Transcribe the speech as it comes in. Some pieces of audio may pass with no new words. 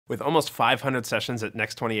With almost 500 sessions at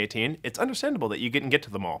Next 2018, it's understandable that you didn't get to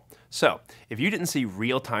them all. So, if you didn't see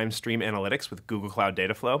real-time stream analytics with Google Cloud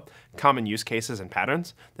Dataflow, common use cases and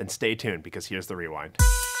patterns, then stay tuned because here's the rewind.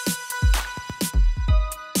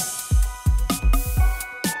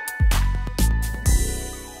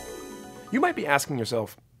 You might be asking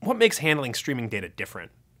yourself, what makes handling streaming data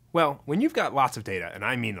different? Well, when you've got lots of data, and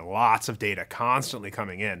I mean lots of data constantly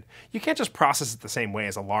coming in, you can't just process it the same way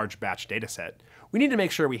as a large batch data set. We need to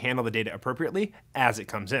make sure we handle the data appropriately as it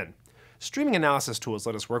comes in. Streaming analysis tools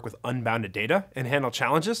let us work with unbounded data and handle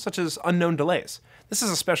challenges such as unknown delays. This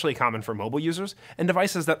is especially common for mobile users and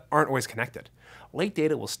devices that aren't always connected. Late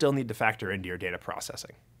data will still need to factor into your data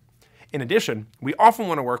processing. In addition, we often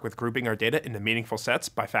want to work with grouping our data into meaningful sets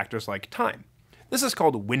by factors like time. This is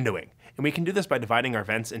called windowing, and we can do this by dividing our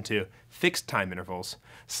events into fixed time intervals,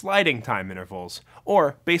 sliding time intervals,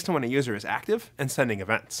 or based on when a user is active and sending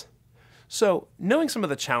events. So, knowing some of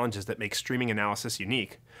the challenges that make streaming analysis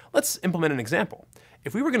unique, let's implement an example.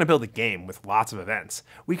 If we were going to build a game with lots of events,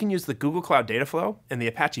 we can use the Google Cloud Dataflow and the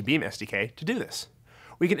Apache Beam SDK to do this.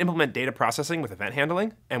 We can implement data processing with event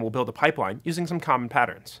handling, and we'll build a pipeline using some common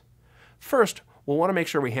patterns. First, we'll want to make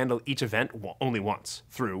sure we handle each event only once,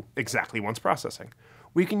 through exactly once processing.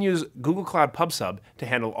 We can use Google Cloud PubSub to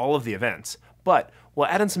handle all of the events, but we'll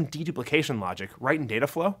add in some deduplication logic right in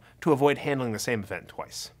Dataflow to avoid handling the same event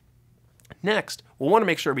twice. Next, we'll want to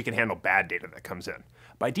make sure we can handle bad data that comes in.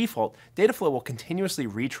 By default, Dataflow will continuously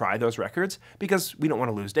retry those records because we don't want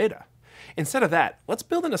to lose data. Instead of that, let's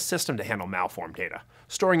build in a system to handle malformed data,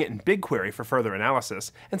 storing it in BigQuery for further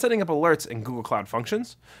analysis, and setting up alerts in Google Cloud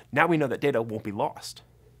Functions. Now we know that data won't be lost.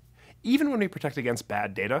 Even when we protect against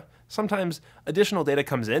bad data, sometimes additional data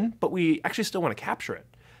comes in, but we actually still want to capture it.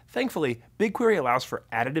 Thankfully, BigQuery allows for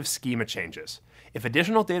additive schema changes. If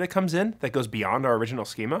additional data comes in that goes beyond our original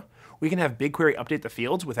schema, we can have BigQuery update the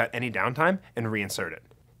fields without any downtime and reinsert it.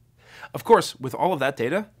 Of course, with all of that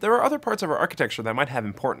data, there are other parts of our architecture that might have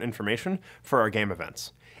important information for our game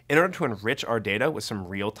events. In order to enrich our data with some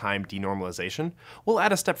real-time denormalization, we'll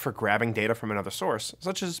add a step for grabbing data from another source,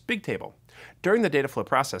 such as Bigtable. During the data flow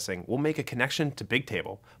processing, we'll make a connection to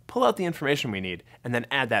Bigtable, pull out the information we need, and then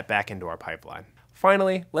add that back into our pipeline.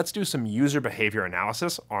 Finally, let's do some user behavior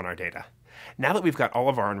analysis on our data. Now that we've got all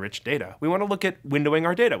of our enriched data, we want to look at windowing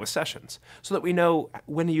our data with sessions, so that we know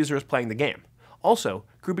when a user is playing the game. Also,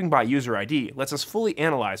 grouping by user ID lets us fully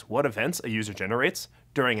analyze what events a user generates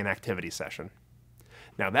during an activity session.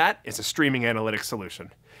 Now that is a streaming analytics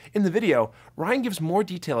solution. In the video, Ryan gives more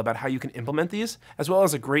detail about how you can implement these, as well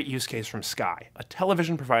as a great use case from Sky, a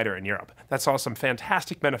television provider in Europe that saw some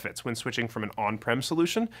fantastic benefits when switching from an on-prem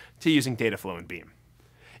solution to using Dataflow and Beam.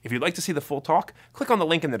 If you'd like to see the full talk, click on the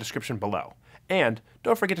link in the description below. And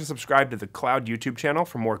don't forget to subscribe to the Cloud YouTube channel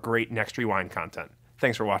for more great Next Rewind content.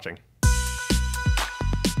 Thanks for watching.